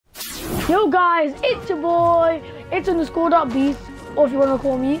Yo guys, it's your boy, it's _beast, or if you want to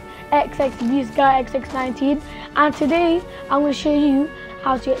call me, XXBeastGuy XX19, and today I'm going to show you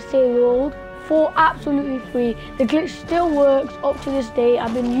how to get Save the World for absolutely free. The glitch still works up to this day.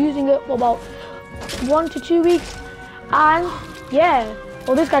 I've been using it for about 1 to 2 weeks, and yeah,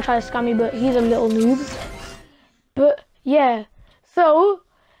 well, this guy tried to scam me, but he's a little noob. But yeah, so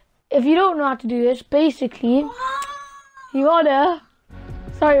if you don't know how to do this, basically you gotta,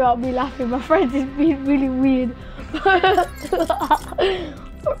 sorry about me laughing, my friend is being really weird.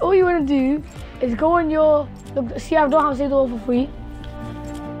 All you want to do is go on your, look, see, I don't have to Save the World for free.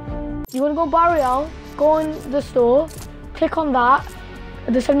 You want to go Barrial, go on the store, click on that,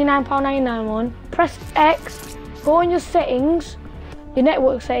 the £79.99 one, press X, go on your settings, your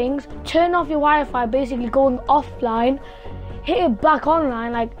network settings, turn off your Wi-Fi, basically going offline, hit it back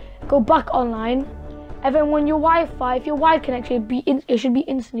online, like go back online, and then when your Wi-Fi, if you're wired connection, it should be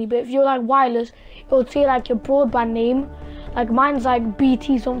instantly, but if you're like wireless, it'll say like your broadband name, like mine's like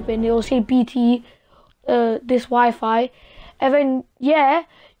BT something, it'll say BT this Wi-Fi, and then yeah,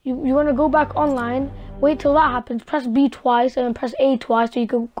 you want to go back online, wait till that happens, press B twice and then press A twice so you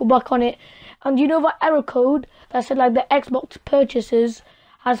can go back on it. And you know that error code that said like the Xbox purchases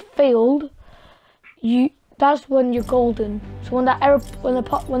has failed, that's when you're golden. So when that error when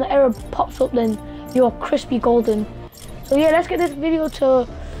the error pops up, then you're crispy golden. So yeah, let's get this video to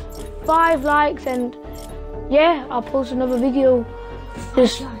 5 likes, and yeah, I'll post another video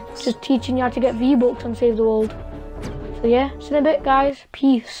just teaching you how to get V-Bucks and Save the World. So yeah, see you in a bit, guys.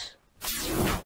 Peace.